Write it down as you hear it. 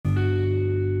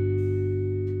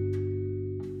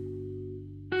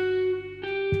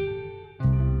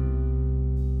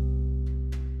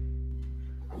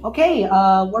Okay,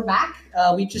 we're back.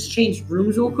 We just changed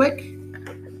rooms real quick.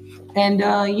 And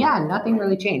yeah, nothing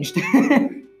really changed. I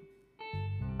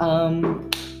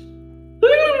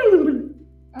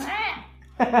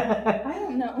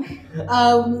don't know.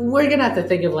 We're gonna have to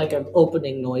think of like an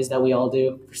opening noise that we all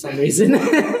do for some reason.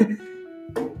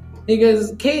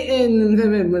 Because Caber,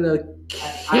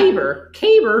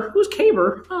 who's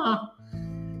Caber?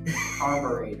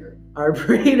 Carburetor.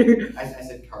 Arburator. I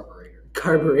said carburetor.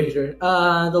 Carburetor.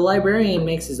 The librarian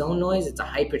makes his own noise. It's a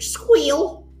high-pitched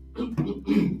squeal. Don't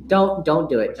do it. Don't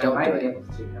do it.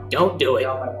 Don't do it.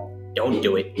 Don't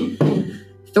do it.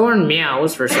 Thorn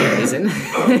meows for some reason.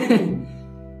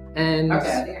 And Okay,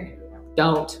 I think I can do it now.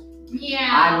 don't. Yeah.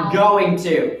 I'm going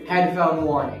to. Headphone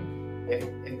warning. If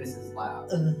this is loud.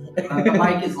 The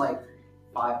mic is like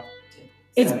 5 to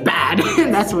It's 7. bad.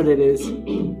 That's what it is.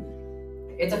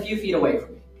 It's a few feet away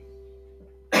from me.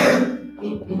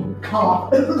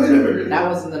 Cough. That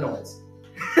wasn't the noise.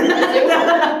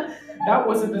 That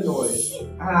wasn't the noise.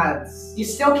 You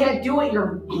still can't do it.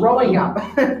 You're growing up.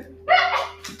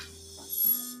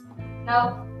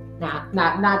 No. Nah,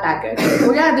 not that good.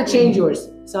 We're gonna have to change yours.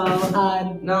 So,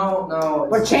 No.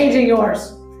 we're changing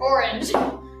yours. Orange.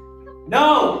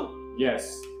 No.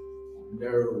 Yes.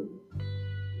 No.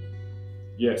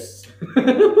 Yes.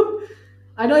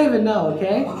 I don't even know,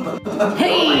 okay?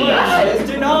 Hey! It's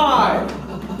denied!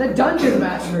 The Dungeon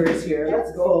Master is here.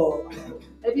 Let's go.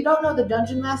 If you don't know the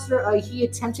Dungeon Master, he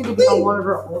attempted to be on one of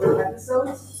our older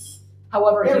episodes.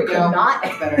 However, There he we could go. not.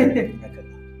 It's better.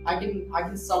 I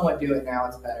can somewhat do it now.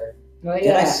 It's better. Oh,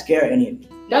 Did I yeah. scare any of you?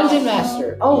 Dungeon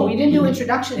Master. Oh, we didn't do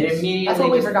introductions. It immediately That's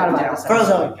what we just forgot went about down. this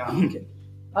Frozen.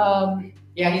 episode.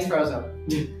 Yeah, he's frozen.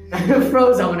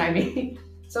 Frozone, I mean.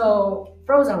 So,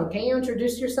 Frozone, can you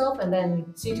introduce yourself? And then,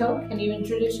 Cito, can you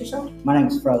introduce yourself? My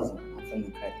name's Frozen. I'm from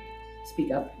the credit.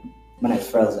 Speak up. My name's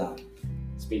Frozen.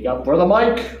 Speak up for the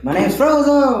mic. My name's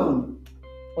Frozen!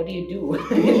 What do you do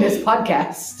in this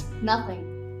podcast?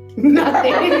 Nothing.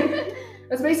 Nothing.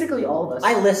 That's basically all of us.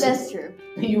 I listen. That's true.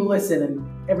 You listen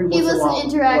and every once He in a listens, while.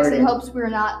 interacts, word and it. hopes we're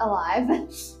not alive.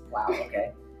 Wow,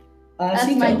 okay. That's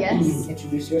Cito, my guess.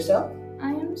 Introduce yourself. I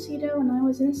am Cito, and I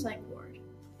was in a psych ward.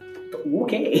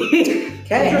 Okay.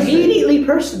 Okay. Immediately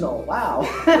personal. Wow.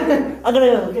 I'm gonna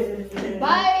go.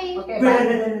 Bye. Okay,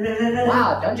 bye.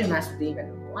 Wow, Dungeon Master didn't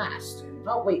even last.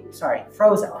 Oh, wait, sorry.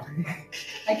 Frozone.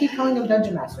 I keep calling him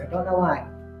Dungeon Master. I don't know why.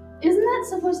 Isn't that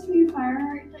supposed to be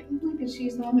Fireheart technically? Because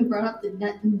she's the one who brought up the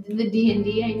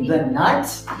D&D idea. The nut?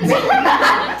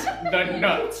 The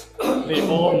nut. The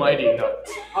almighty nut.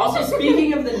 Also,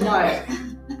 speaking of the nut,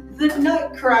 the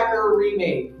Nutcracker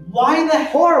remake. Why the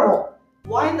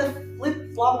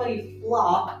flip-floppity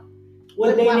flop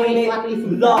would they name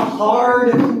it the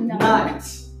hard nut?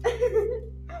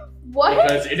 What?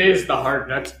 Because it is the hard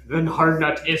nut. The hard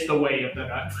nut is the way of the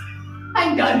nut.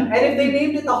 I'm done. And if they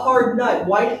named it the hard nut,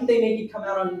 why didn't they make it come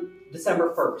out on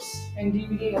December 1st? And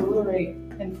DVD and Blu-ray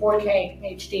and 4K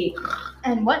HD.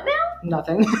 And what now?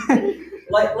 Nothing.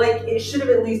 Like it should have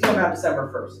at least come out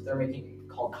December 1st if they're making it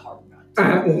called hard nut.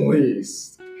 At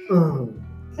least.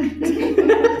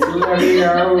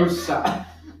 Leviosa.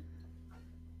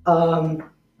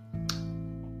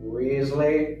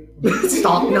 Weasley.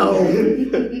 Stop, no.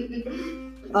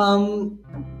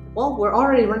 Well, we're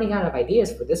already running out of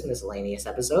ideas for this miscellaneous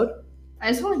episode. I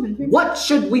just want to What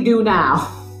should we do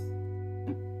now?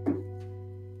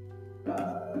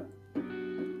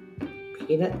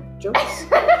 Peanut jokes?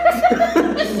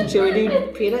 Should we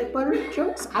do peanut butter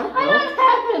jokes? I don't I know. don't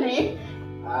have any.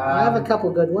 I have a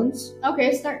couple good ones.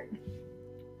 Okay, start.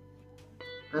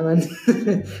 I'm a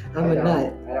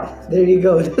nut. I don't. There you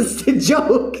go. That's the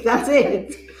joke. That's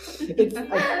it. It's like,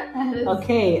 That is-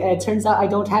 okay, it turns out I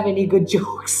don't have any good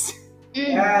jokes.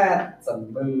 That's a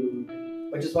mood.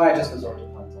 Which is why I just resort to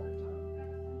puns all the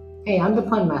time. Hey, I'm the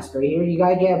pun master here. You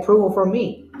gotta get approval from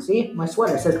me. See? My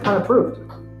sweater says pun approved.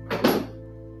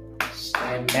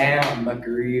 Stand down,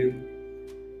 buckaroo.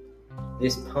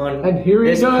 This pun. And here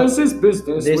This does his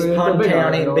business. This with pun the big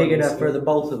town ain't iron big on enough his for the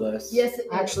both of us. Yes, it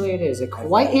is. Actually, it is. It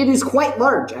is quite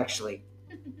large, actually.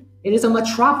 It is a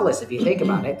metropolis, if you think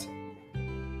about it.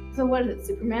 So what is it,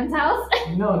 Superman's house?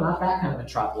 No, not that kind of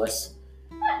metropolis.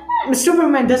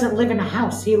 Superman doesn't live in a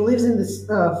house. He lives in this,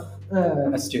 A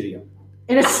studio.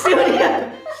 in a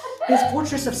studio. His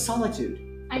fortress of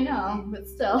solitude. I know, but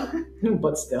still.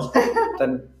 But still.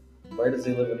 Then where does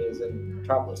he live when he's in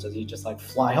Metropolis? Does he just like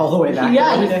fly all the way back?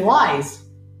 Yeah, every he day? flies.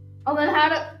 Oh, then how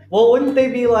do... Well, wouldn't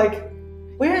they be like,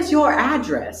 where's your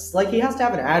address? Like he has to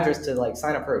have an address to like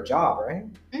sign up for a job, right?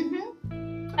 Mm-hmm.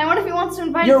 And what if he wants to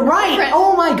invite... You're his right. girlfriend?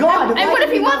 Oh my god. And what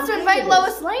if he Why wants to did we invite not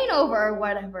think of Lois Lane over or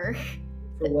whatever? this?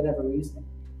 For whatever reason.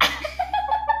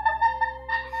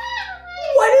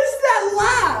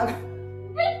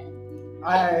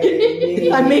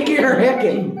 I'm making her hick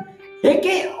it. Hick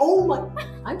it? Oh my.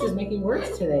 I'm just making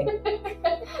words today.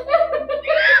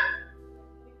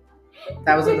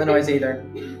 That wasn't the noise either.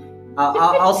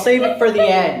 I'll save it for the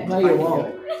end. No, you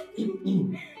won't.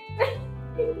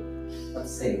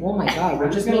 Let's see. Oh my god, we're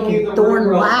just I'm gonna leave making the Thorn room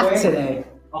real laugh quick. today.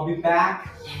 I'll be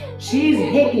back. She's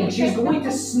hicking. She's going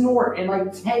to snort in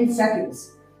like 10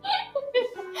 seconds.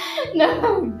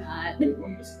 No, I'm not. You're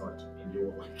going to snort and you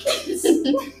will like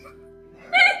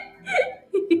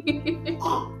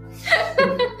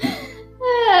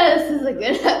This is a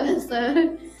good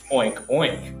episode. oink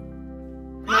oink.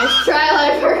 Nice try,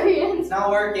 librarians. It's not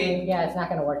working Yeah, it's not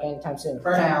gonna work anytime soon.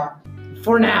 for now.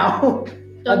 For now.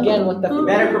 Again with You the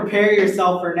better prepare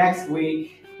yourself for next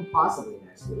week. possibly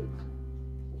next week.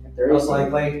 If there Most is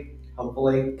likely.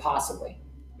 Hopefully. possibly.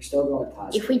 We're still going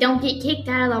possibly. If we don't get kicked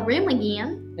out of the room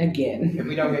again. Again. If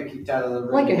we don't get kicked out of the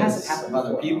room Like it because hasn't happened of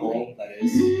other before, people, right? that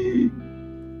is.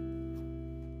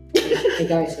 Hey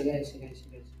guys.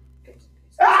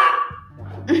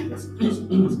 Listen,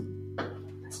 listen.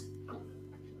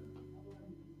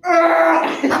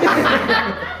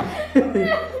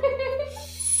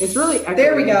 It's really echoey.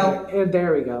 There we go.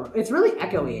 There we go. It's really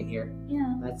echoey in here.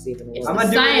 Yeah. That's even worse. It's I'm the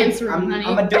gonna do science it. room, honey.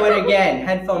 I'm gonna do it again.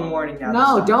 Headphone warning now.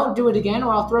 No, don't do it again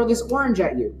or I'll throw this orange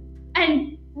at you.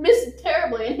 And missed it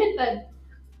terribly and hit that.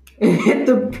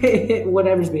 Hit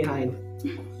whatever's behind.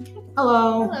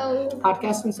 Hello. Hello.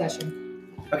 Podcast in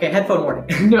session. Okay, headphone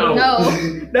warning. No. No.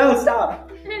 No, stop.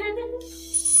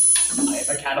 I have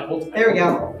a catapult. There we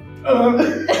go.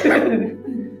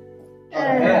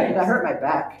 That hurt my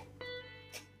back.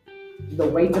 The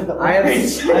weight of the I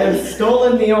orange. have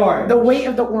stolen the orange. The weight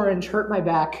of the orange hurt my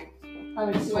back. That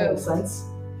makes Whoa. total sense.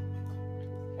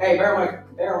 Hey, bear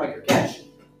my catch.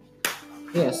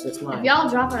 Yes, it's If mine. y'all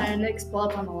drop it and it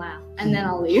explodes on the laugh, and then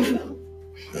I'll leave.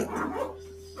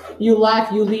 You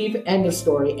laugh, you leave, end of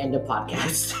story, end of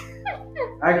podcast.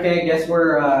 Okay, guess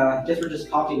we're just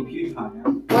copying PewDiePie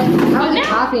now. What? How What is now?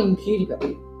 copying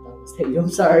PewDiePie? I'm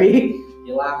sorry.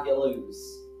 You laugh, you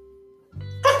lose.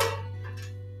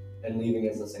 And leaving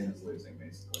is the same as losing,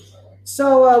 basically.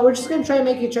 So we're just gonna try and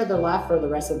make each other laugh for the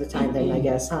rest of the time then, I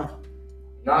guess, huh?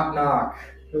 Knock knock.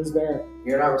 Who's there?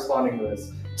 You're not responding to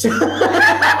this.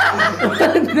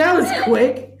 That was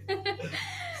quick.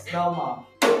 Smell mom.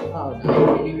 Oh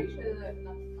no.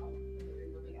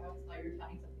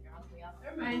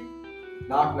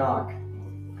 Knock knock.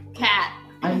 Cat.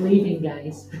 I'm leaving,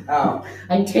 guys. Oh,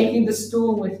 I'm taking the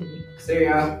stool with me. see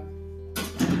ya.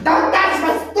 Don't touch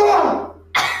my stool!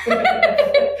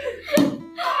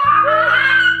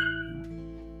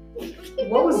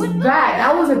 What was that?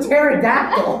 That was a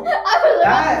pterodactyl.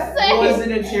 That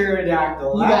wasn't a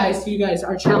pterodactyl. You guys,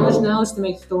 our challenge now is to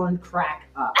make Thorn crack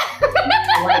up.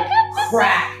 Like,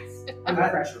 crack. Under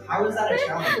pressure. How is that a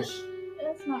challenge?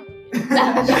 That's not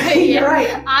really. You're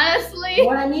right. Honestly.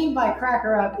 What I mean by crack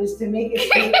her up is to make it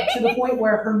to the point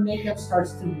where her makeup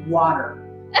starts to water.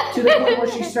 To the point where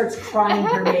she starts crying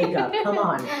her makeup. Come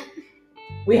on.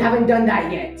 We haven't done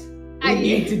that yet. We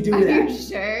need to do Are that. you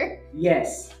sure?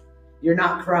 Yes. You're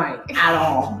not crying at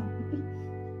all.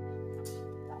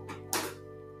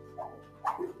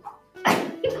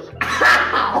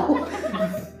 Ow!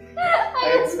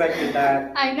 I expected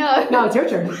that. I know. No, it's your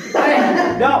turn.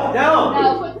 No, no.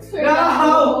 No, put the sword No!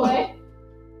 down away.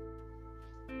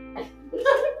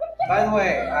 By the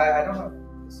way, I don't know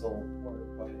if this will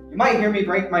work, but you might hear me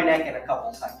break my neck in a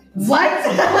couple seconds. What?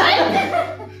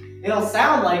 It'll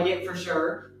sound like it for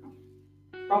sure.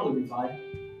 Probably be fine.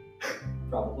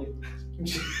 Probably.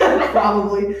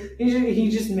 Probably. He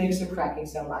just makes a cracking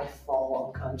sound. I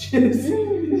fall unconscious.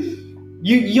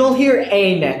 You'll hear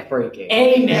a neck breaking.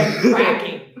 A neck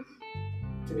cracking.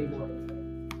 To be more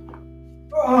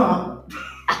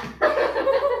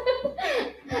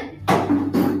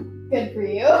Good for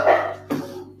you.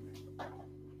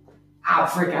 Ow,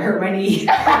 frick, I hurt my knee.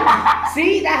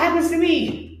 See, that happens to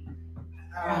me.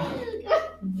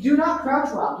 Do not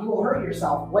crouch walk. You will hurt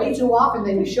yourself way too often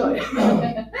than you should.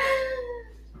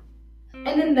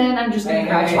 And then I'm just gonna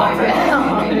crouch walk for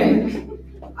now.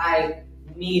 I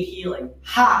need healing.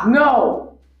 Ha!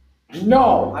 No!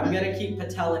 No! I'm gonna keep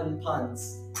patelling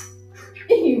puns.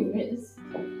 You missed.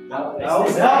 No, You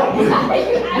actually got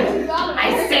it.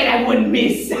 I said I wouldn't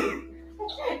miss.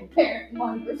 Parent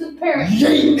one versus parent.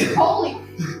 Yeet. Holy.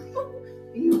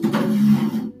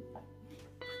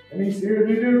 And he's here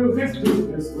to do his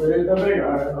business with a big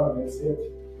iron on his hip.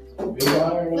 Big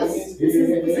iron on his This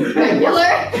is hip.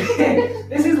 regular.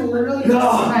 This is literally No.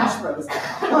 Smash Bros.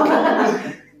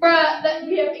 Bruh, that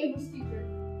we have English teacher.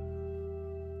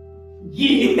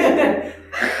 Yeah.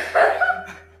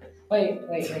 Wait.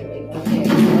 Okay,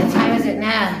 what time is it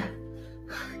now?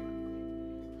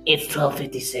 It's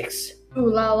 12:56.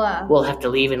 Ooh la la. We'll have to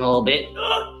leave in a little bit.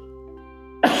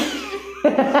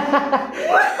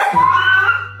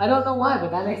 I don't know why,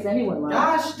 but that makes anyone laugh.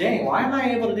 Gosh dang, why am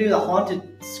I able to do the haunted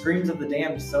screams of the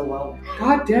damned so well?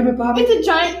 God damn it, Bobby. It's a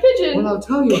giant pigeon. Well, I'll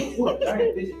tell you what. That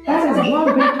is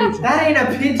one big pigeon. That ain't a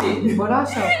pigeon! But I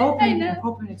sell I propane know. and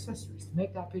propane accessories to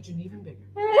make that pigeon even bigger.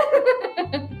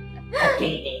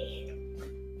 Okay.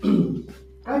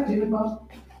 God damn it, Bob.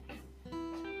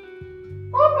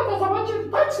 Oh, because I want you to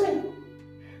touch me.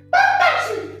 Don't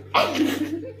touch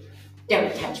me.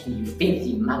 Don't touch me, you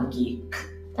filthy monkey.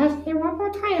 Touch me one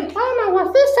more time. Oh, my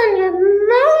this on your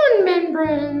bone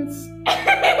membranes.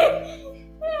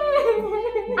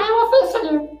 I will fix on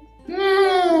you.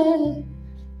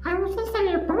 I will fix on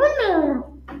your bone marrow.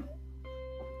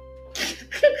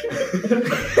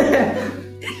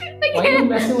 Why are you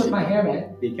messing with my hair,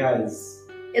 man? Because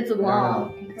It's I don't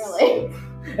long know. and curly.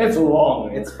 It's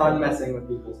long. It's fun messing with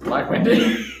people's Like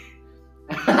Wendy.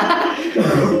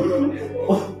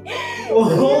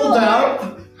 Hold up!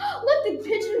 Look, the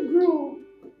pigeon grew.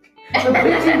 The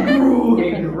pigeon grew.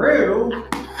 It grew.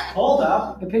 Hold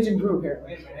up. The pigeon grew,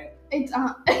 apparently. It's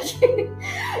It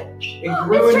It's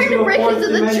grew trying into to a break fourth into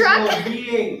the dimensional truck.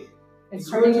 being. It's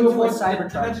Grew turning into a into a fourth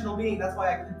Cybertruck. dimensional being. That's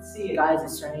why I couldn't see it. Guys,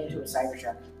 it's turning into a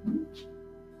Cybertruck.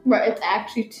 Right, it's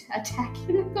actually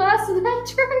attacking the glass of that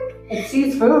truck. It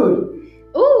sees food.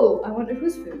 Ooh, I wonder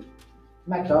whose food.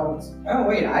 McDonald's. Oh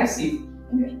wait, I see.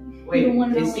 Wait, The one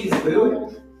and it only sees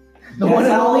food. The one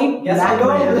and only? Yes, I'll go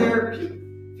Black over man. there.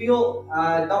 Feel.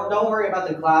 Don't worry about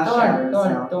the glass shatters.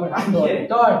 Door. I'm kidding.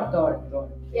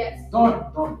 Yes. Door.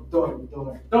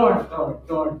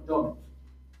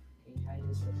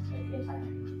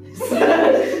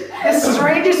 The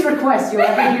strangest request you'll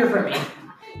ever hear from me.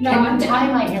 No, Can I'm you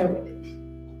tie my hair with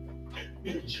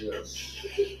it?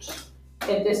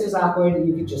 If this is awkward,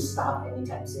 you could just stop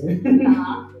anytime soon.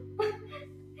 Nah.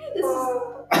 This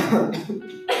is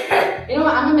You know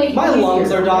what? I'm gonna make it My easier.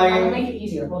 lungs are I'm dying. gonna make it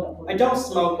easier. Hold up. I don't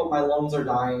smoke, but my lungs are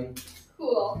dying.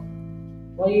 cool.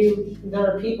 Well,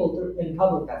 there are people in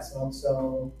public that smoke,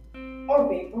 so. Or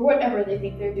vape, or whatever they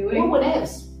think they're doing. Well, what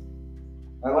else?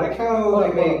 I like how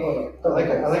they make. I like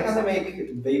how they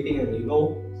make vaping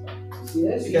illegal. See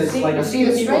this? Because, like, a see few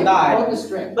the people string? died. Hold the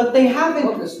string. But they Hold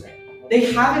haven't. the string.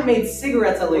 They haven't made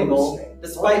cigarettes illegal,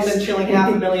 despite them killing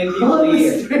 500,000 people a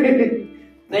year.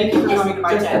 Thank you for coming to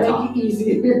my Just to TED Talk. make it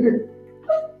easier.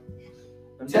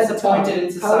 I'm disappointed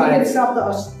in How are we gonna society. stop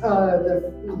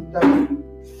the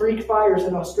freak fires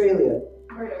in Australia?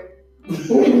 Murder.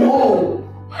 Whoa!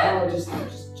 Oh, just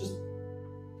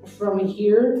from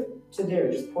here to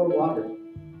there, just pour water.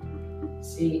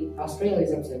 See,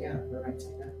 Australia's upside down. We're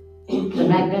upside down. The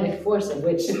magnetic force of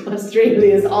which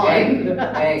Australia is on.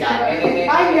 Hey.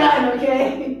 I'm done,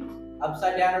 okay?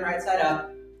 Upside down and right side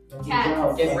up.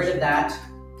 Cat. Get rid of that.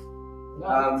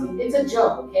 No, it's a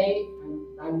joke, okay?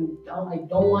 I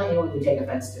don't want anyone to take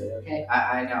offense to it, okay?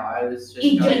 I know. I was just.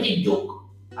 It's going, just a joke.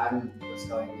 I was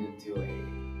going to do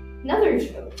Another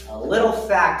joke. a little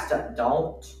fact.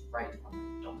 Don't write on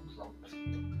it. Don't.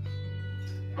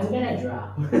 I'm gonna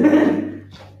draw.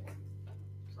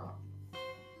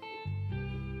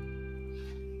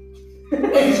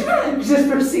 Just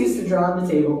proceeds to draw on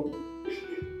the table.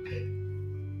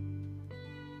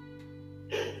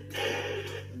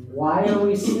 Why are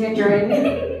we snickering? What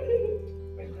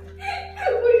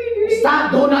are you doing?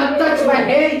 Stop! Do not touch my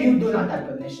hair! You do not have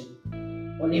permission.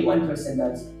 Only one person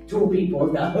does. Two people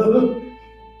do.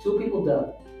 Two people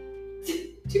do.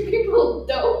 Two people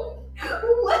don't.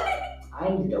 What?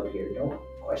 I'm the dope here. Don't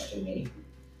question me.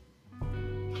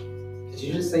 Did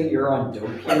you just say you're on dope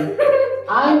here?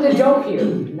 I'm the dope here.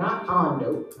 Not on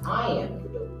dope. I am the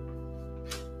dope.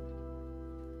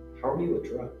 How are you a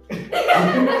drug?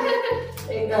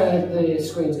 Hey, the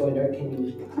screen's going dark. Can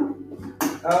you?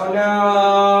 Oh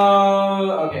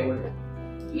no! Okay, we're good.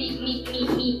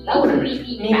 Meep. That would have Meep,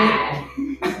 been meep,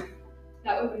 bad.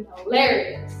 That would have been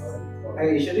hilarious.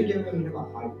 Hey, you should have given him a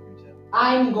high ponytail.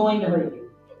 I'm going to hurt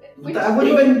you. That would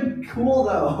have been cool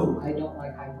though. I don't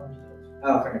like high ponytails.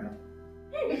 Oh, fair enough.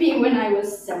 Maybe when I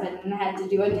was 7 and had to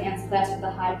do a dance class with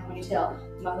a high ponytail,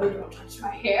 Mother, don't touch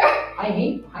my hair. I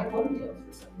hate high ponytails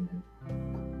for some reason.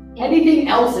 Anything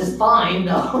else is fine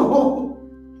though.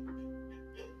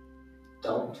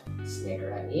 Don't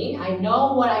snicker at me. I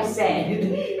know what I said.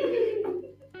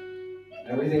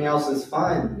 Everything else is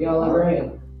fine. Yo,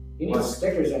 librarian. You need What?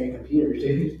 stickers on your computer,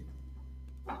 dude.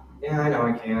 Yeah, I know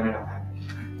I can. I don't have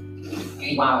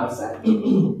it. Wow, what's that?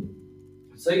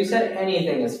 So you said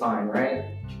anything is fine, right?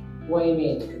 What do you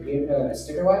mean? Computer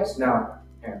sticker wise? No.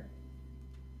 Here.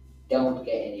 Don't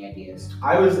get any ideas.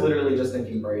 I was literally just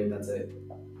thinking braid, that's it.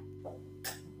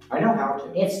 I know how to.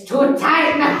 It's too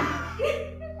tight now.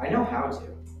 I know how to.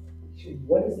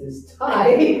 What is this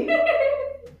tie?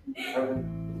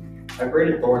 I've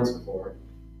braided thorns before.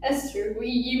 That's true.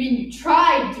 You mean you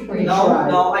tried to braid? No, tried.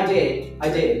 no, I did. I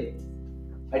did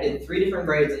 3 different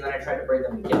braids and then I tried to braid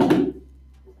them together.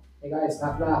 Hey guys,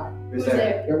 knock knock. Who's Who's there?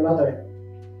 there? Your mother.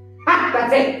 Ha!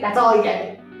 That's it. That's all you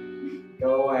get.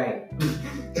 Go away.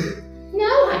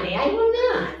 No, honey, I will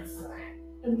not.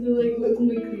 Until I look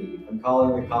quickly. I'm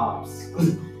calling the cops.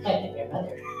 Hey, your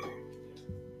mother.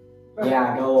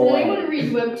 Yeah, go Did away. anyone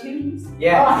read webtoons?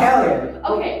 Yes. Oh, hell yeah.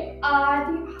 Okay. I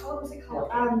think what was it called?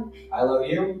 I love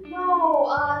you. No.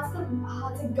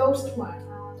 It's a ghost one.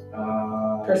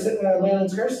 Person,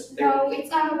 Landon's curse. No, it's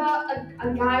about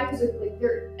a guy who's like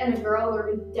and a girl are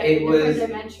in It was-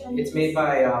 different dimensions. It's made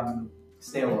by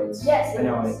Snail Woods. Yes, I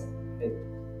know is. it.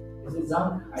 Is it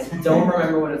Zom? I don't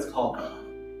remember what it's called. I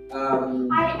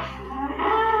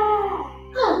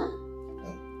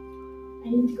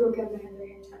need to go get my other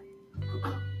hair tie.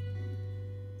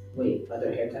 Wait,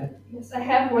 other hair tie? Yes, I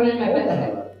have one in my What the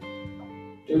bed. hell?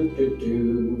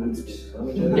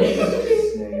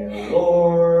 Snail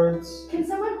Lords. Can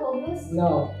someone hold this?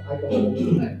 No, I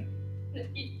can.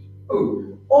 Ooh.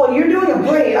 Oh, you're doing a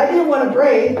braid. I didn't want to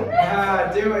braid. Do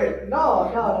it.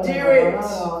 No. Do it.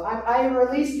 No. I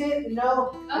released it.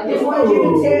 No. I Okay. just wanted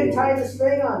you to tie the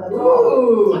string on. That's all.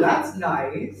 Ooh, that's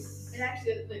nice. It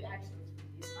actually looks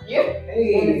funnier. And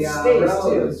Hey, it stays too.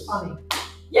 Rose. It's funny.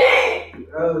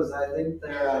 Rose, I think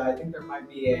there might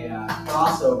be a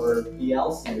crossover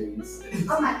BL series.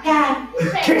 Oh my god.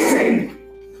 Kissing.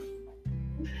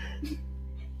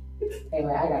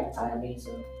 Anyway, I got a tie on me,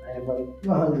 so I have like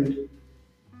 100.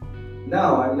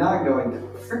 No, I'm not going to.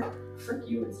 Frick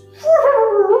you.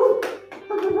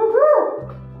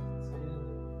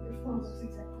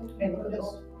 Hey, look at this.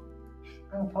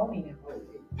 I'm a pony now.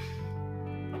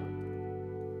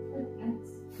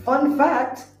 Fun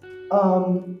fact,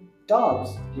 dogs.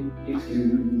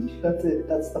 That's it.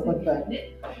 That's the fun fact.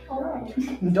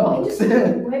 Alright. Dogs.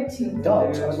 Webtoon.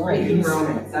 Dogs are Freaking lions.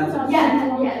 romance. That's a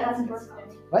Yeah, that's important.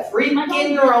 What?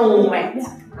 freaking romance.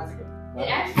 That's a good It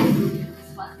actually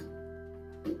is fun.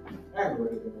 one.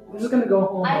 I'm just gonna go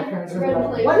home. I My parents are gonna be read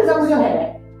like, play what is up with your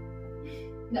hair?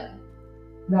 No.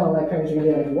 No, my parents are gonna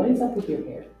be like, what is up with your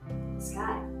hair?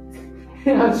 Sky.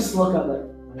 And I'll just look up like,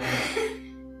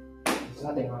 there's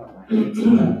nothing wrong with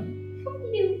my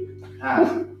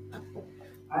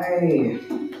hair.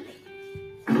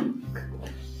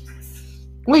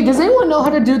 Wait, does anyone know how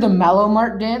to do the Mallow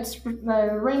Mart dance?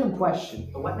 Random question.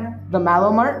 The what now? The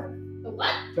Mallow Mart? The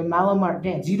what? The Mallow Mart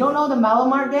dance. You don't know the Mallow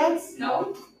Mart dance?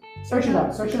 No. Search it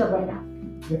up. Search it up right now.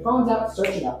 Your phone's out. Search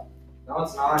it up. No,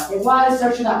 it's not. It was.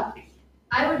 Search it up.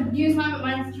 I would use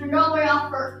mine turned all the way off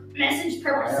for message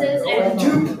purposes and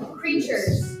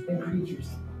creatures. And creatures.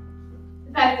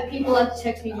 In fact, the people have to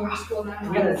text me during school now.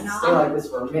 I'm gonna stay like this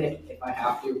for a minute if I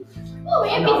have to. Oh, we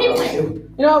have I'm not music going playing. to.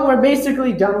 You know, we're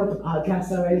basically done with the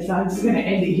podcast already, so I'm just gonna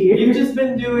end it here. You've just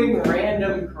been doing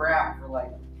random crap for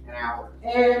like an hour.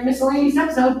 And miscellaneous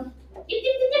episode.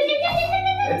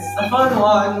 It's the fun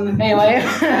one. Anyway, I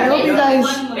hope you guys.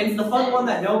 It's the fun one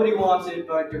that nobody wanted,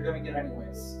 but you're gonna get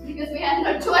anyways. Because we had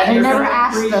no They choice. You're never gonna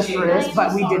asked us appreciate for it. this,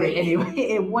 but we did Sorry. it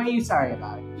anyway. What are you sorry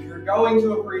about? You're going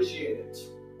to appreciate it.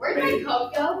 Where'd my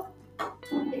coat go?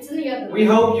 It's in the other room. We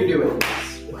hope you do it.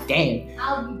 Damn.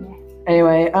 I'll be back.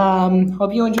 Anyway,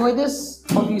 hope you enjoyed this.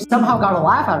 Hope you somehow got a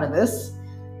laugh out of this.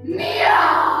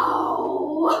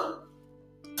 Meow!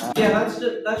 Yeah,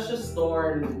 that's just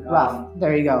Thorn Rough.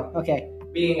 There you go. Okay.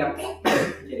 being a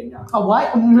kidding no. A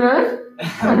what?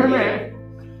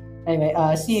 Anyway,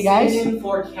 see you guys. Singing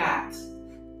for cat.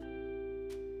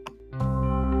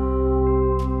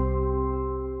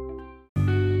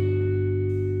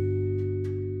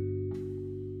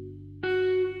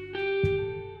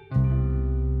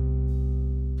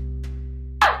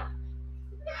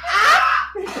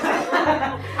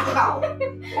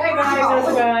 Hey guys, how's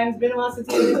it going? It's been a while since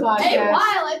we did a podcast. Hey,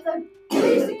 while it's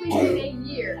basically been a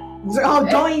year. Oh,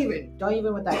 don't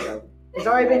even with that joke. It's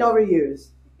already been overused.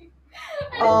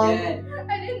 I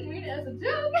didn't mean it as a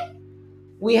joke.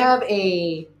 We have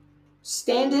a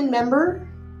stand-in member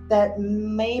that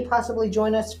may possibly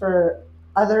join us for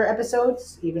other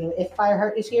episodes, even if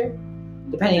Fireheart is here,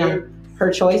 depending on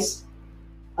her choice.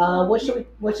 What should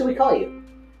we call you?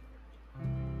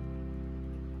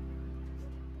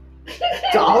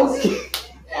 Dolls?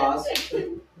 Pause.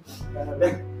 I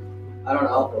don't know.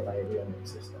 I'll go by your real name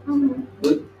system.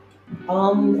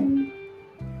 Um.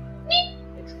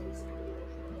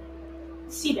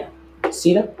 Cedar.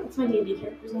 Cedo? That's my D&D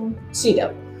character's name.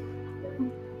 Cedo.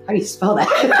 How do you spell that?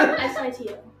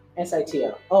 S-I-T-O.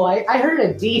 S-I-T-O. Oh, I heard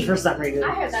a D for some reason.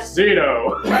 I heard that.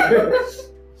 Cedo.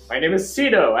 My name is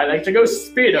Cedo. I like to go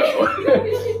speedo.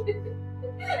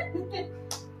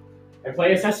 I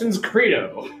play Assassin's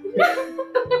Credo.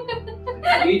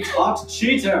 We taught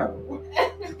Cheeto.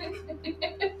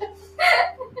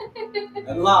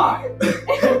 And lie.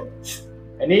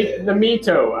 And eat the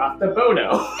mito off the bono.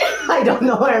 I don't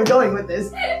know where I'm going with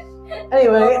this.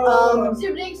 Anyway,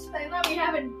 Should we explain that we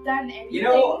haven't done anything? You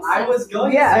know, I was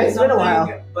going Yeah, to say it's been a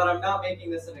something, while. but I'm not making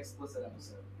this an explicit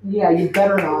episode. yeah, you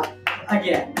better not.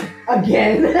 Again.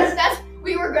 Again.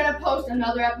 We were gonna post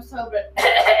another episode, but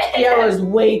Yeah, it was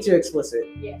way too explicit,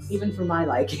 yes. even for my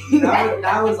liking.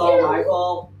 That was all my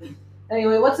fault.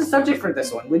 Anyway, what's the subject for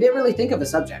this one? We didn't really think of a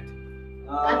subject.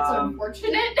 That's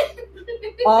unfortunate.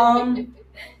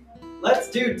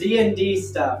 Let's do D&D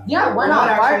stuff. Yeah, why We're not?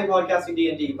 not actually podcasting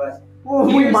D&D, but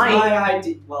We here's might. my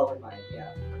idea. Well, we might,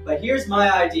 yeah. But here's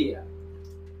my idea.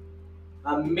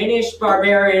 A Minish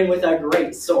barbarian with a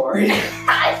great sword.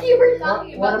 You were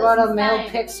talking What about about this a male time.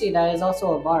 pixie that is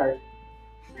also a bard?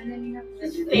 And then you have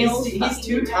this He's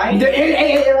too tiny.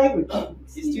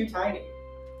 He's too tiny.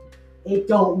 It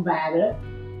don't matter.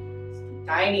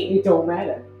 Tiny. It don't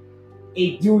matter.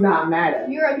 It do not matter.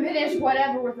 You're a Minish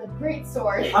whatever with a great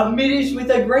sword. A Minish with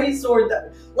a great sword.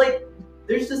 That, like,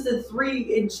 there's just a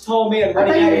 3-inch tall man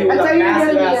running thought at you- you with I a thought you were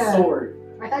massive gonna be ass a- sword.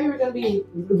 I thought you were gonna be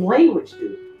language,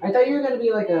 dude. I thought you were gonna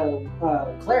be like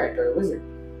a cleric or a wizard.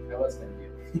 I was gonna be.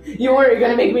 You were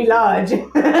gonna make me large. if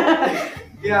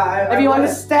Yeah, you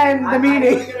understand the I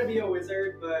meaning. was gonna be a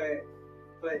wizard, but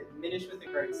Minish with a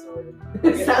great sword.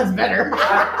 It sounds better.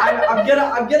 I'm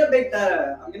gonna make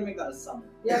that a summon.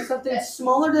 Yeah, something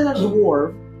smaller than a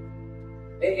dwarf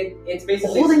It's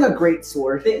basically holding a great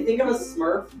sword. Think of a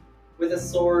Smurf with a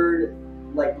sword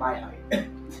like my height.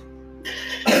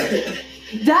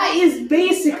 That is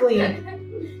basically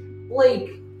like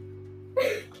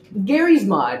Gary's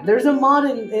mod. There's a mod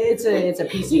in it's a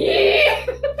PC.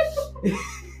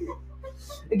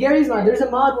 Gary's mod. There's a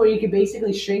mod where you can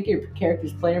basically shrink your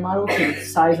character's player model to the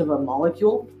size of a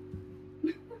molecule.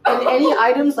 And any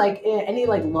items like any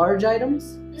like large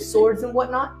items, swords and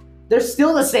whatnot, they're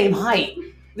still the same height.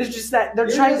 There's just that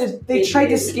they tried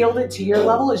to scale it to your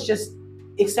level. It's just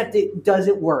except it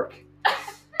doesn't work.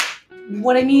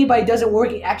 What I mean by doesn't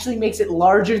work, it actually makes it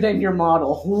larger than your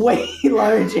model, way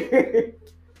larger.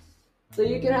 So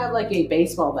you can have like a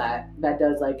baseball bat that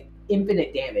does like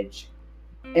infinite damage.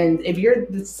 And if you're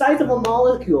the size of a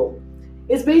molecule,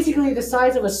 it's basically the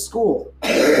size of a school.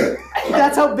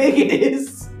 That's how big it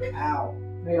is. Ow.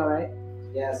 Are you alright?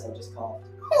 Yes, I just coughed.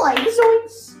 Like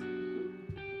zoinks.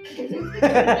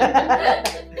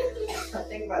 I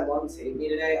think my lungs hate me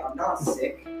today. I'm not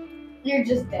sick. You're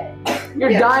just dead.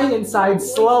 You're dying inside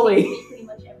slowly. Pretty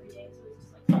much every day, so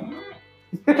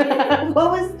it's just like,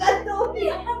 What was that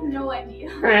noise? I have no idea.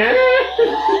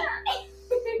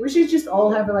 We should just all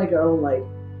have like our own like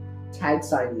tag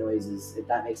sign noises, if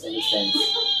that makes any sense.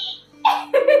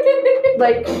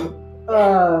 Like, Take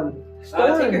your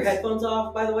storms. headphones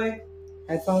off, by the way.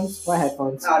 Headphones? What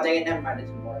headphones? Oh, dang it, never mind, it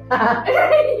didn't work.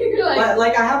 You're like, But,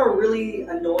 like, I have a really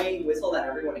annoying whistle that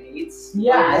everyone hates.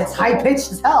 Yeah, Like, it's high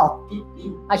pitched as hell.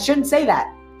 I shouldn't say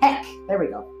that. Heck, there we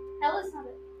go. hell is not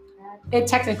bad. It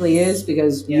technically is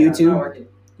because Yeah, it's not YouTube working.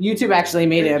 YouTube actually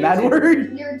made it a bad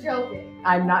word. You're joking.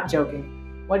 I'm not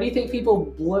joking. Why do you think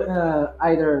people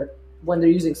either when they're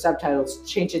using subtitles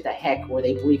change it to heck or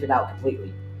they bleep it out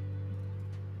completely?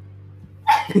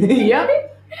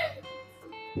 Yep.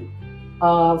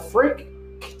 Frick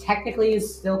technically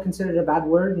is still considered a bad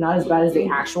word, not as bad as the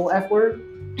actual F word.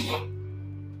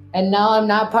 And no, I'm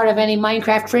not part of any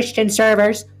Minecraft Christian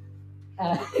servers.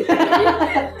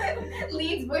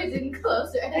 Leans voice in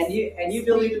closer. And you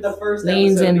deleted the first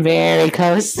Leans episode in very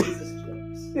close. because of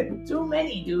Jesus jokes. Too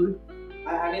many, dude.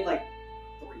 I mean, like,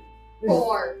 3.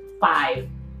 4, 5.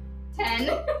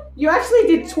 10. You actually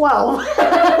did 12.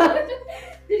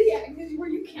 Were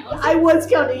you counting? I was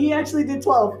counting. He actually did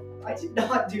 12. I did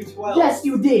not do 12. Yes,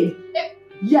 you did.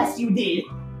 Yes, you did.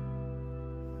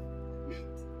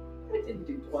 I didn't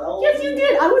do 12. Yes, you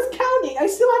did. I was counting. I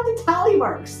still have the tally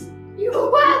marks. You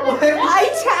what? I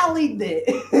tallied it.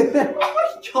 Oh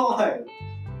my god.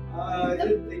 I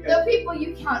didn't think The I... people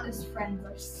you count as friends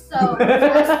are so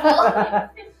stressful.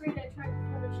 Fifth grade, I tried to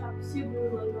Photoshop a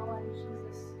Subaru logo and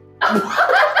Jesus.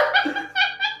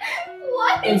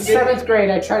 What? In 7th grade,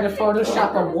 I tried to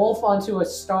Photoshop a wolf onto a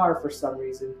star for some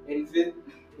reason. In 7th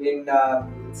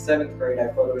grade, I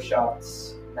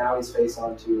photoshopped Maui's face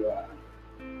onto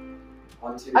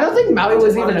I don't think Maui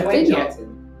was even a Dwayne thing yet.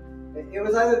 Johnson. It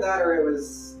was either that or it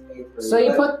was 8th grade. So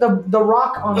you but- put the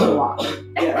rock on the rock.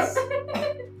 Yes.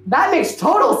 That makes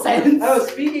total sense. Oh,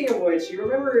 speaking of which, you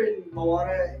remember in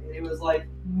Moana, it was like,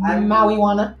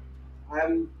 Mauiwana.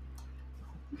 I'm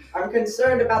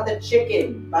concerned about the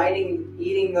chicken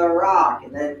eating the rock,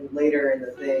 and then later in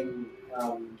the thing,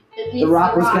 The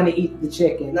rock was going to eat the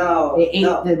chicken. no, It ate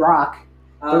no. the rock.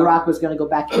 The Um, rock was going to go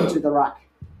back into the rock.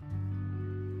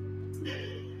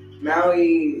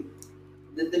 Maui,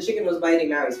 the chicken was biting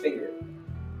Maui's finger.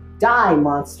 Die,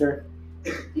 monster.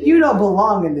 You don't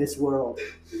belong in this world.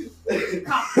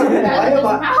 Why am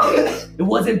I? It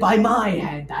wasn't by my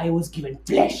hand. I was given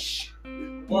flesh.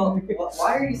 Well,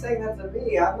 why are you saying that to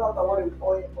me? I'm not the one who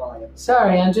pointed. Well, I am.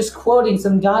 Sorry, I'm just quoting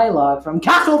some dialogue from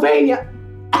Castlevania.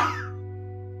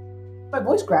 My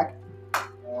voice cracked.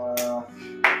 Oh,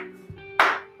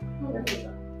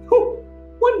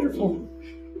 wonderful.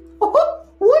 Oh,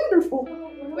 wonderful.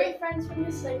 Wait, friends from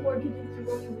this site were getting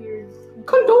really weird.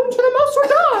 Condone to the mouse or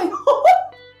die.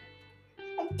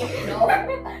 No.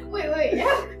 Wait.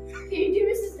 Can you do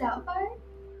Mrs. Doubtfire?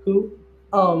 Who?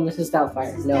 Oh, Mrs.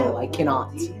 Doubtfire. No, I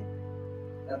cannot. That's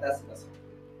the best one.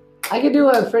 I could do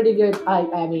a pretty good.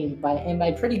 I mean,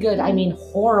 by pretty good, I mean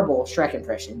horrible Shrek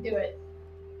impression. Do it.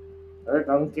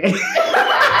 Donkey.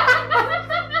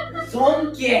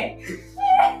 Donkey!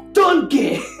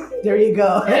 Donkey. There you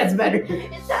go. That's better.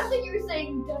 It sounds like you were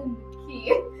saying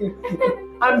donkey.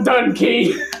 I'm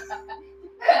Donkey.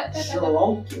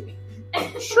 Shalonky.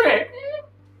 Shrek.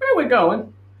 Where are we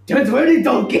going? That's very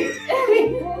Donkey.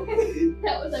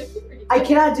 That was actually pretty good. I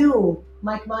cannot do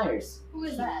Mike Myers, Who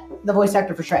is that? the voice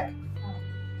actor for Shrek.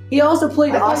 He also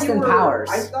played I thought Austin you were- Powers.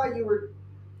 I thought you were.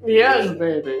 Yes,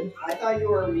 baby. I thought you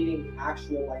were meaning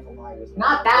actual Michael Myers.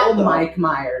 Not that Although, Mike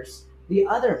Myers. The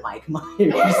other Mike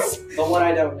Myers. The one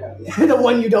I don't know. The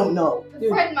one you don't know. The Dude,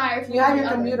 Fred Myers. you have your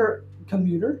was the computer.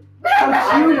 Computer?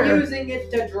 I'm Computer. using it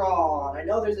to draw on. I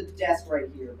know there's a desk right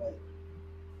here, but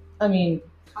I mean,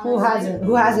 other.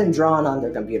 who hasn't drawn on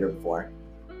their computer before?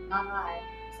 Not I.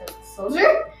 Said the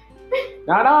soldier.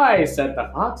 Not I, said the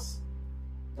fox.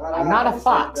 I'm not a I said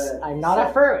fox. that- I'm not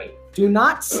a furry. Do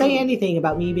not say anything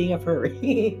about me being a furry.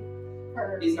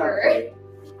 He's not Fur. great.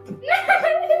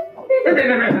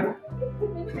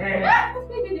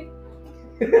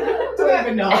 Don't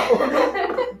even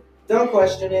know. Don't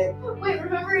question it. Wait,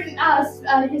 remember in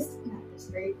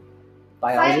history,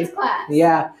 Biology? science class?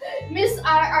 Yeah.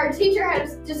 Our teacher had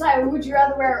to decide: would you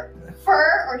rather wear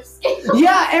fur or skin?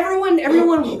 Yeah,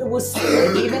 everyone was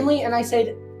split evenly, and I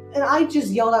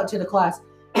just yelled out to the class,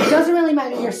 it doesn't really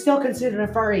matter, you're still considered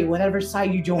a furry, whatever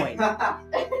side you join.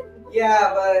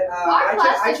 Yeah, but Our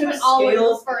class I just chose went all over the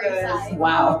scales furry because side.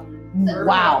 Wow. fur-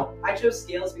 Wow. I chose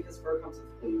scales because fur comes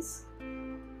with fleas.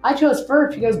 I chose fur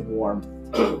because warmth.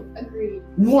 Agreed.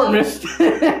 Warmest.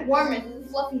 Warmth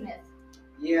is fluffiness.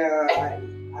 Yeah.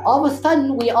 All of a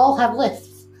sudden, we all have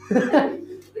lisps. That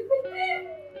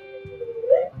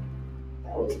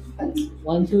was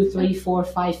 1, 2, 3, 4,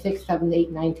 5, 6, 7,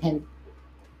 8, 9, 10.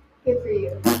 Good for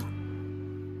you.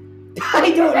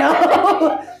 I don't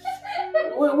know.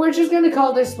 We're just gonna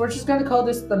call this. We're just gonna call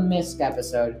this the Misc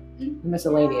episode.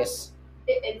 Miscellaneous.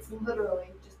 It's literally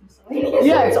just miscellaneous.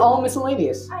 Yeah, it's all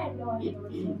miscellaneous. I have no idea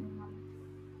what's going on.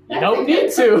 You don't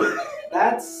need to.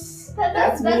 That's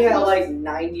That's me at most- like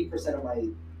 90% of my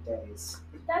days.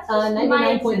 That's Uh, just my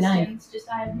 99.9. existence, just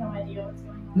I have no idea what's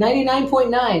going on.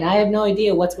 99.9. I have no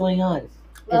idea what's going on, and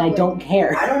I Lovely. don't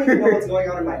care. I don't even know what's going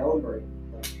on in my own brain.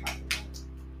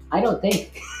 I don't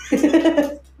think.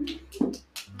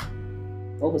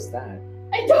 What was that?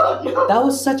 I don't know. That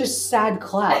was such a sad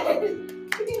clap.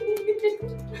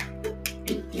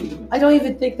 I don't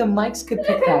even think the mics could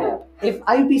pick that up. If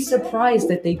I'd be surprised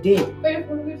that they did. Wait, if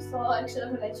we just saw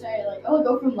actually when I try like I'll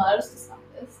go from loudest to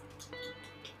softest.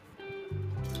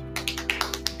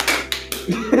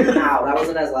 Ow, that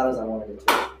wasn't as loud as I wanted it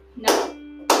to.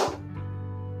 No.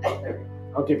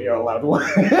 I'll give you a loud one.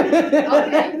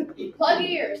 Okay. Plug your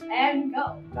ears and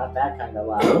go. Not that kind of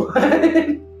loud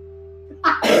one.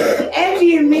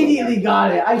 Angie immediately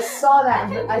got it. I saw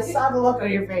that. I saw the look on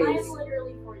your I am face.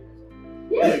 literally 4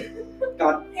 years old.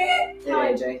 God. Hey,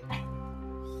 AJ.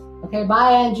 Okay,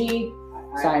 bye, Angie.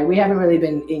 Sorry, we haven't really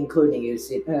been including you,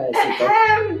 Sito.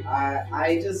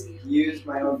 I just used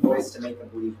my own voice to make a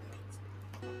bleep.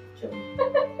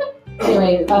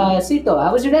 Anyway, Sito,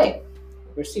 how was your day?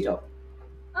 Where's Sito?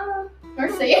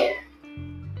 Mercy.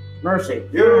 Mercy.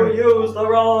 You used the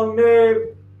wrong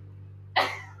name.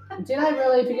 Did I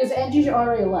really? Because Angie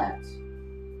already left.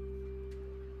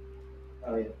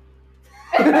 Oh yeah.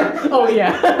 Oh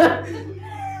yeah.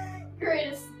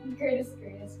 Greatest. Greatest.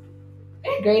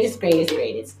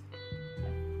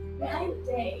 My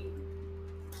day.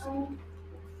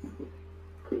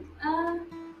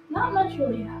 Not much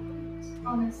really happens,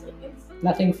 honestly. It's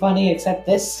Nothing funny except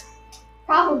this.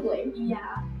 Probably.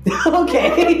 yeah.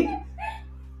 Okay.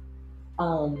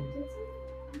 I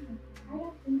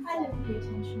didn't pay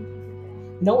attention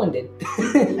to No one did.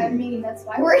 I mean, that's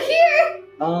why we're here.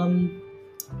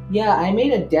 Yeah, I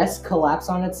made a desk collapse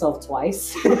on itself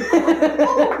twice.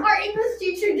 Oh, our English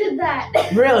teacher did that.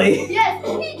 Really? Yes,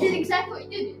 he did exactly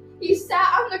what you did. He sat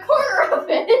on the corner of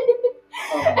it.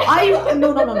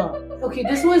 No. Okay,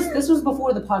 this was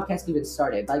before the podcast even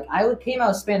started. Like I came out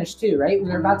of Spanish too, right? We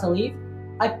were about to leave.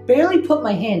 I barely put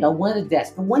my hand on one of the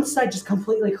desks, but one side just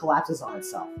completely collapses on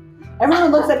itself.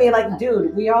 Everyone looks at me like,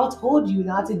 dude, we all told you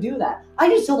not to do that. I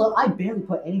just told them I barely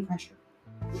put any pressure.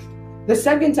 The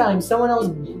second time, someone else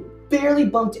barely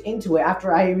bumped into it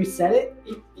after I reset it,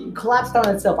 collapsed on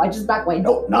itself. I just backed away.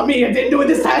 No, not me. I didn't do it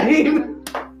this time.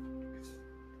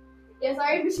 Yes,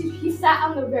 our English teacher, he sat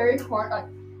on the very corner, like,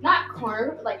 not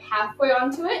corner, but like halfway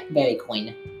onto it. Very coin.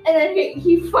 And then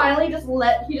he finally just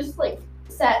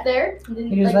sat there and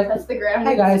didn't He was like, touch the ground.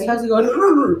 Hey guys, how's it going?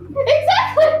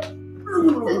 Exactly!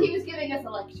 So he was giving us a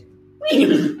lecture. Did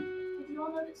you all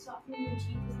know that softening your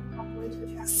teeth is the proper way to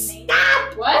attract a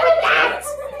mate? What?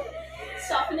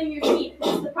 Softening your teeth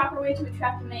is the proper way to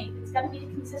attract a mate. It's got to be the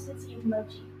consistency of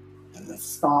mochi.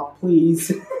 Stop,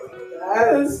 please.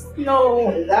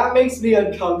 No. That makes me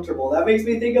uncomfortable. That makes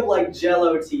me think of like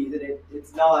Jello teeth, and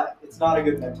it's not a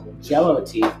good mental image. Jello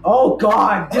teeth. Oh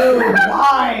God, dude,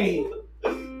 why?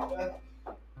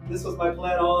 This was my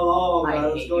plan all along. I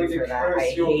was hate going you to for that. curse I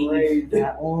your hate you brain. for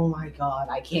that. Oh my God,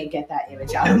 I can't get that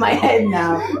image out of my head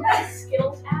now. That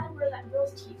Skittles ad where that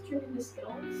girl's teeth turned into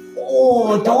Skittles.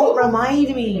 Oh, don't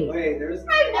remind me. Wait, there's.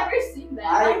 I've never seen that.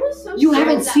 I- I was so You scared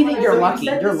haven't that seen when it, I you're saw lucky.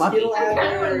 said You're the lucky. Skittle ad I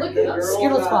kinda where wanna look the it up. girl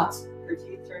Skittle got- spots. Her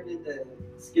teeth turned into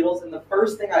Skittles, and the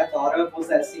first thing I thought of was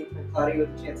that scene from Cloudy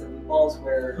with a Chance of Meatballs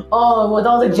where Oh, with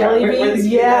all the jelly where the beans?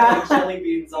 kid Yeah. had jelly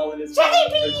beans all in his Jelly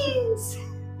mouth. beans.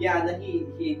 Yeah, and then he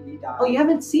died. Oh, you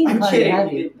haven't seen I'm Cloudy, kidding. have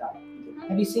He you? didn't die. He didn't die.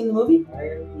 Have you seen the movie? Why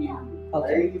are you? Yeah. Why are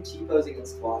Okay. you T-posing and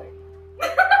squatting?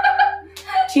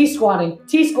 T-squatting.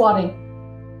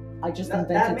 T-squatting. I just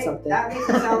invented something. That makes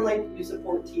it sound like you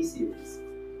support T-series.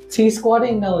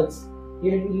 T-squatting? No, it's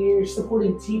you're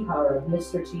supporting T-Power,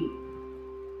 Mr. T.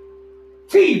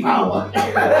 T-Power.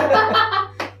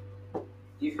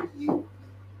 You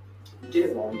did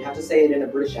it wrong. You have to say it in a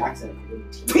British accent.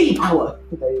 T-Power.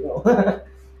 There you go.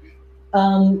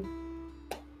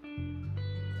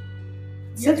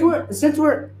 Since we're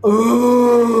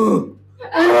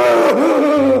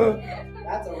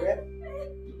That's a rip.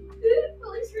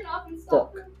 Fully turn off and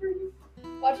stop recording.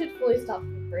 Watch it fully stop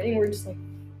recording. We're just like,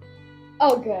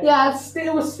 oh good. Yeah,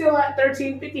 it was still at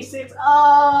 13:56.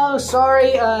 Oh,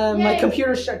 sorry. My Yay.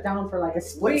 computer shut down for like a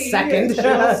split We second.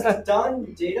 just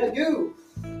done data goo.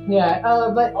 Yeah,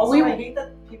 but Also, we. I hate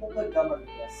that people put gum on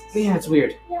lists. Yeah, it's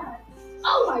weird. Yeah.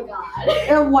 Oh my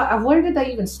god. Where did that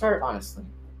even start, honestly?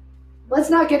 Let's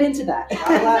not get into that.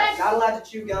 Not allowed to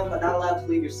chew gum, but not allowed to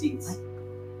leave your seats.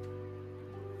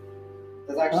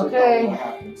 That's actually Okay. probably what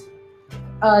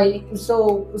happened.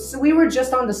 So we were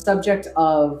just on the subject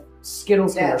of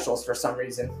Skittles Yeah. commercials for some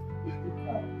reason.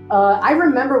 I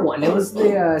remember one. It was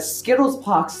the Skittles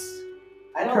Pox.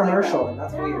 I don't commercial. Like that one.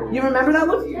 That's weird. You remember that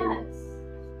one? Yes.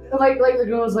 Like the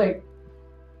girl was like,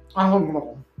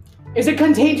 is it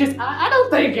contagious? I don't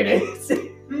think it is.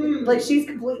 Like she's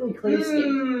completely clear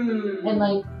skinned, and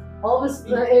like all of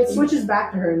it switches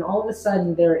back to her, and all of a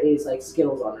sudden there is like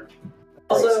Skittles on her. Like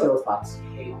Also- Skittles Pox.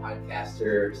 Hey,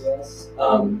 podcasters. Yes.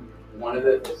 One of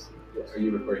the. Are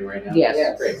you recording right now? Yes.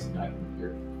 Yes. Great.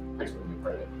 You're thanks for being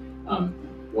part of it.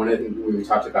 One of the things we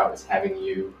talked about was having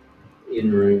you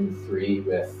in room 3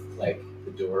 with like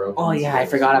the door open. Oh yeah, I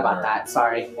forgot about that.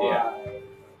 Sorry. Yeah.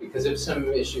 Because of some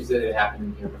issues that had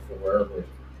happened here before, with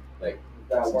like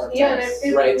That worked. Yeah, out.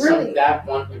 it right. really. So that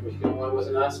one particular one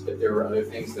wasn't us, but there were other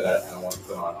things that I don't want to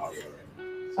put on audio right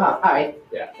now. So, All right.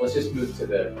 yeah, let's just move to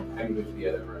the. I can move to the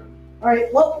other room. All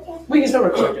right. Well, we can still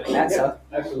record doing that. So.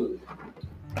 Absolutely.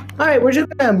 All right, we're just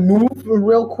gonna move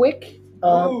real quick.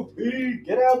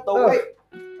 Get out the oh. way.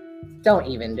 Don't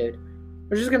even, dude.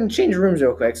 We're just gonna change rooms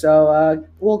real quick. So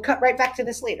we'll cut right back to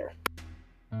this later.